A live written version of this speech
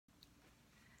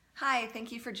Hi,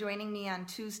 thank you for joining me on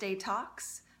Tuesday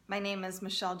Talks. My name is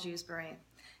Michelle Jewsbury.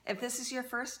 If this is your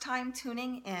first time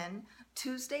tuning in,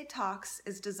 Tuesday Talks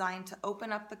is designed to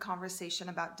open up the conversation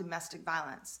about domestic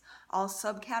violence, all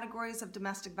subcategories of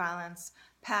domestic violence,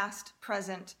 past,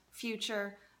 present,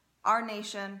 future, our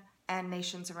nation, and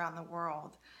nations around the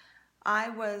world. I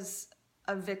was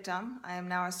a victim. I am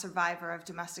now a survivor of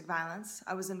domestic violence.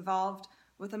 I was involved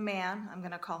with a man, I'm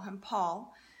going to call him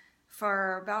Paul,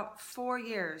 for about 4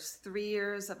 years, 3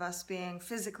 years of us being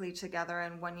physically together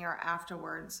and 1 year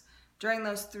afterwards. During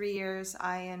those 3 years,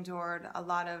 I endured a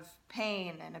lot of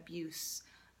pain and abuse,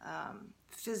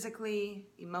 physically,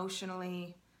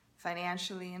 emotionally,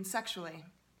 financially, and sexually.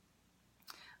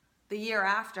 The year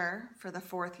after, for the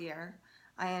 4th year,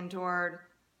 I endured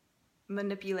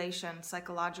manipulation,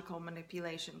 psychological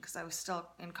manipulation, because I was still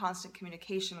in constant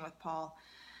communication with Paul,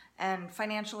 and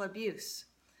financial abuse.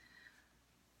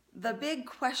 The big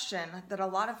question that a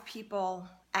lot of people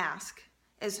ask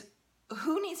is,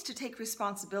 who needs to take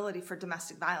responsibility for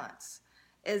domestic violence?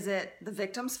 Is it the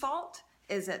victim's fault?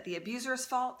 Is it the abuser's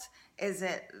fault? Is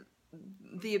it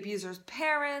the abuser's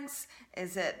parents?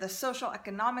 Is it the social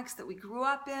economics that we grew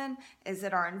up in? Is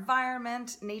it our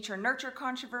environment, nature-nurture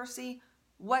controversy?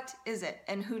 What is it,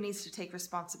 and who needs to take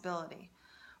responsibility?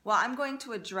 Well, I'm going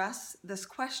to address this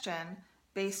question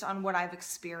based on what I've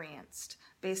experienced,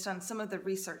 based on some of the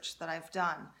research that I've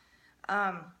done.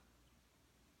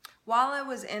 While I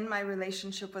was in my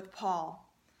relationship with Paul,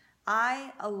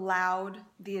 I allowed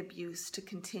the abuse to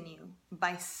continue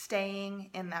by staying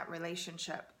in that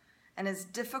relationship. And as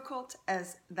difficult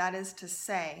as that is to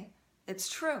say, it's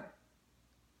true.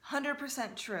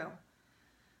 100% true.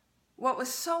 What was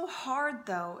so hard,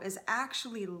 though, is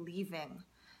actually leaving.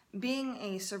 Being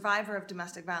a survivor of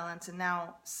domestic violence and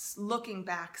now looking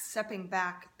back, stepping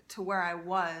back to where I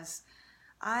was,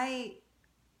 I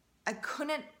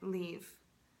couldn't leave.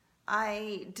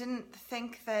 I didn't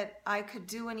think that I could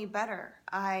do any better.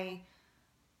 I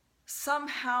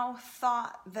somehow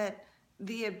thought that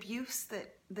the abuse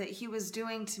that he was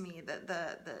doing to me,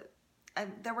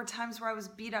 there were times where I was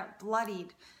beat up,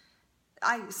 bloodied.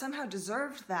 I somehow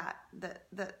deserved that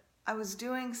I was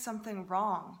doing something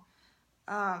wrong.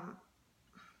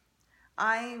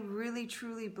 I really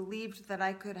truly believed that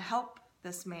I could help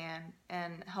this man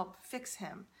and help fix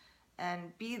him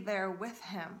and be there with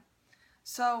him.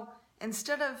 So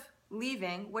instead of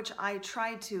leaving, which I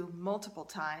tried to multiple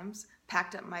times,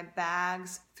 packed up my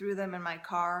bags, threw them in my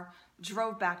car,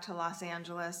 drove back to Los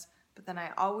Angeles, but then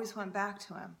I always went back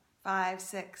to him 5,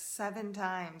 6, 7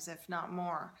 times, if not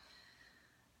more.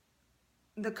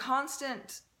 The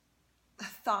constant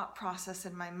thought process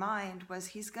in my mind was,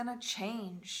 he's gonna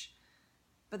change.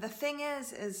 But the thing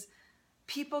is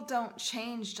people don't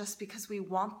change just because we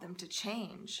want them to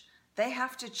change. They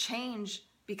have to change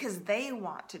because they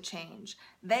want to change.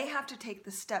 They have to take the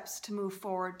steps to move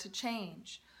forward to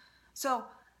change. So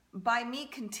by me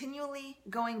continually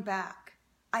going back,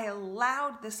 I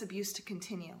allowed this abuse to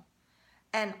continue.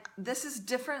 And this is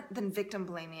different than victim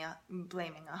blaming,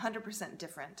 100%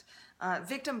 different.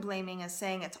 Victim blaming is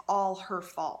saying it's all her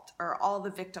fault or all the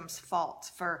victim's fault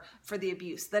for the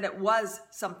abuse, that it was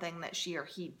something that she or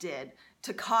he did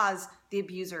to cause the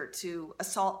abuser to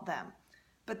assault them.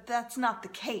 But that's not the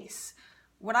case.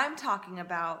 What I'm talking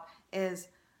about is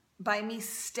by me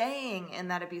staying in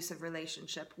that abusive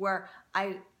relationship where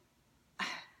I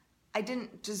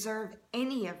didn't deserve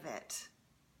any of it,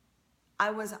 I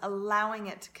was allowing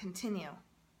it to continue.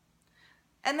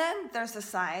 And then there's the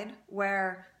side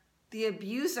where the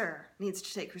abuser needs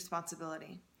to take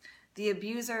responsibility. The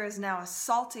abuser is now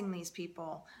assaulting these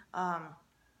people.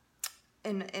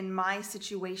 In my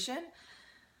situation,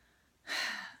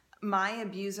 my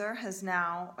abuser has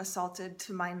now assaulted,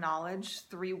 to my knowledge,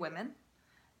 3 women.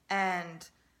 And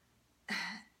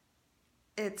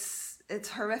it's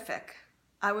horrific.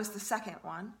 I was the second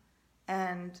one.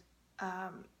 And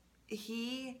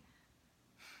he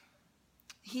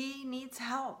needs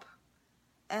help.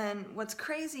 And what's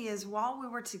crazy is while we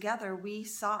were together, we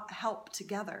sought help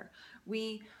together.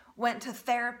 We went to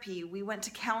therapy, we went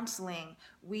to counseling,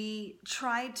 we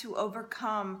tried to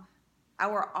overcome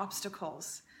our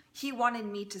obstacles. He wanted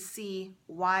me to see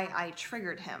why I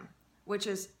triggered him, which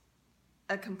is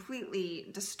a completely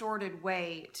distorted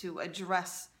way to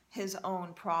address his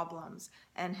own problems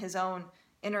and his own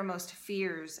innermost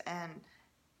fears and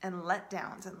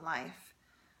letdowns in life.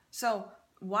 So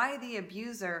why the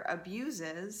abuser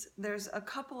abuses, there's a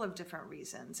couple of different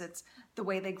reasons. It's the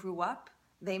way they grew up.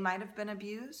 They might have been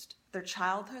abused, their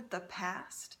childhood, the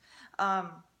past,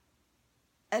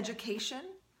 education.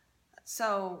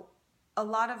 So a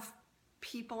lot of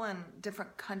people in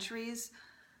different countries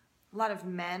a lot of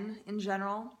men in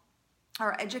general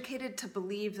are educated to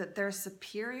believe that they're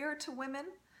superior to women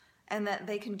and that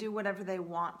they can do whatever they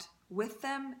want with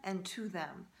them and to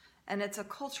them. And it's a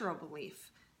cultural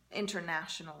belief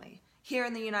internationally. Here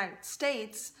in the United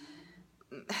States,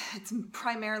 it's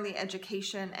primarily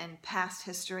education and past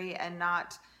history and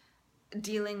not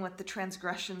dealing with the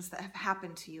transgressions that have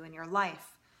happened to you in your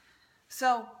life.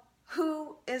 So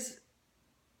who has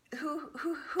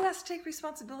to take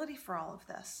responsibility for all of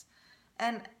this?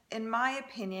 And in my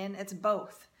opinion, it's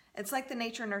both. It's like the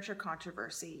nature-nurture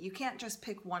controversy. You can't just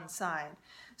pick one side.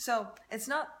 So it's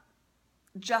not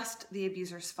just the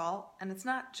abuser's fault, and it's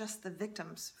not just the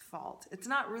victim's fault. It's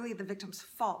not really the victim's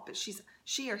fault, but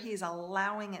she or he is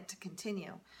allowing it to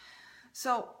continue.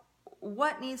 So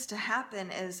what needs to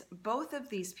happen is both of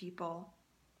these people,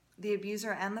 the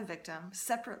abuser and the victim,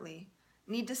 separately,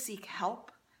 need to seek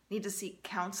help, need to seek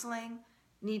counseling,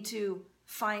 need to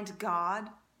find God,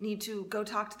 need to go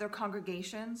talk to their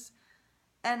congregations.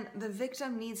 And the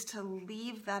victim needs to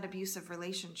leave that abusive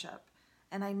relationship.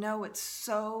 And I know it's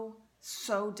so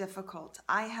difficult.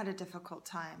 I had a difficult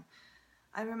time.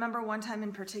 I remember one time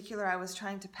in particular, I was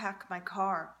trying to pack my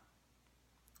car.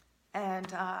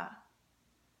 And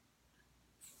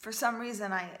for some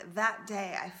reason, that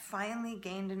day, I finally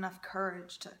gained enough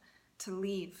courage to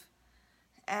leave.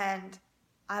 And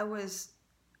I was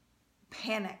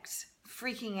panicked,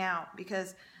 freaking out,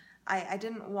 because I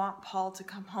didn't want Paul to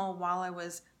come home while I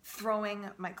was throwing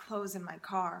my clothes in my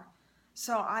car.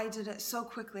 So I did it so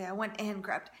quickly. I went in,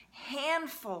 grabbed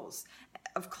handfuls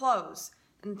of clothes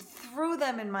and threw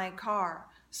them in my car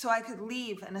so I could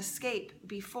leave and escape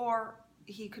before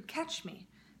he could catch me,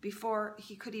 before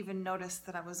he could even notice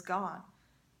that I was gone.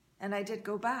 And I did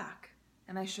go back,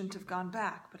 and I shouldn't have gone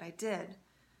back, but I did.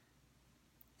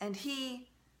 And he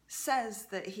says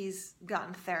that he's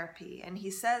gotten therapy, and he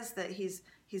says that he's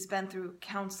been through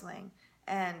counseling,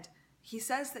 and he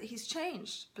says that he's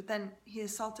changed, but then he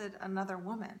assaulted another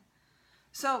woman.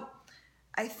 So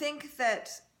I think that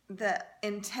the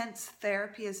intense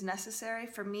therapy is necessary.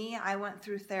 For me, I went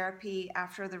through therapy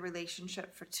after the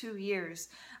relationship for 2 years.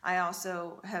 I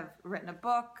also have written a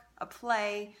book, a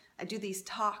play. I do these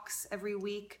talks every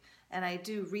week, and I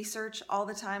do research all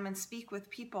the time and speak with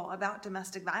people about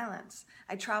domestic violence.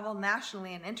 I travel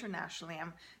nationally and internationally.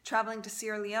 I'm traveling to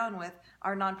Sierra Leone with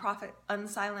our nonprofit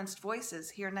Unsilenced Voices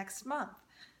here next month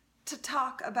to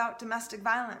talk about domestic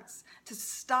violence, to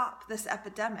stop this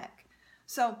epidemic.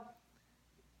 So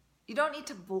you don't need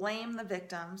to blame the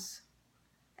victims,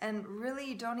 and really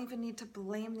you don't even need to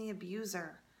blame the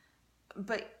abuser.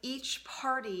 But each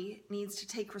party needs to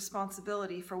take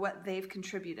responsibility for what they've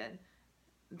contributed.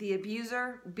 The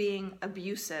abuser being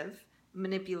abusive,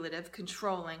 manipulative,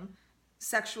 controlling,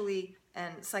 sexually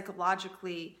and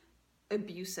psychologically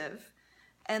abusive,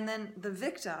 and then the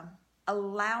victim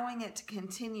allowing it to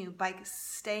continue by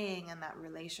staying in that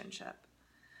relationship.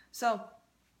 So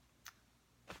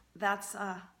that's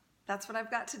what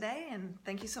I've got today, and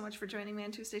thank you so much for joining me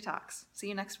on Tuesday Talks. See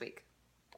you next week.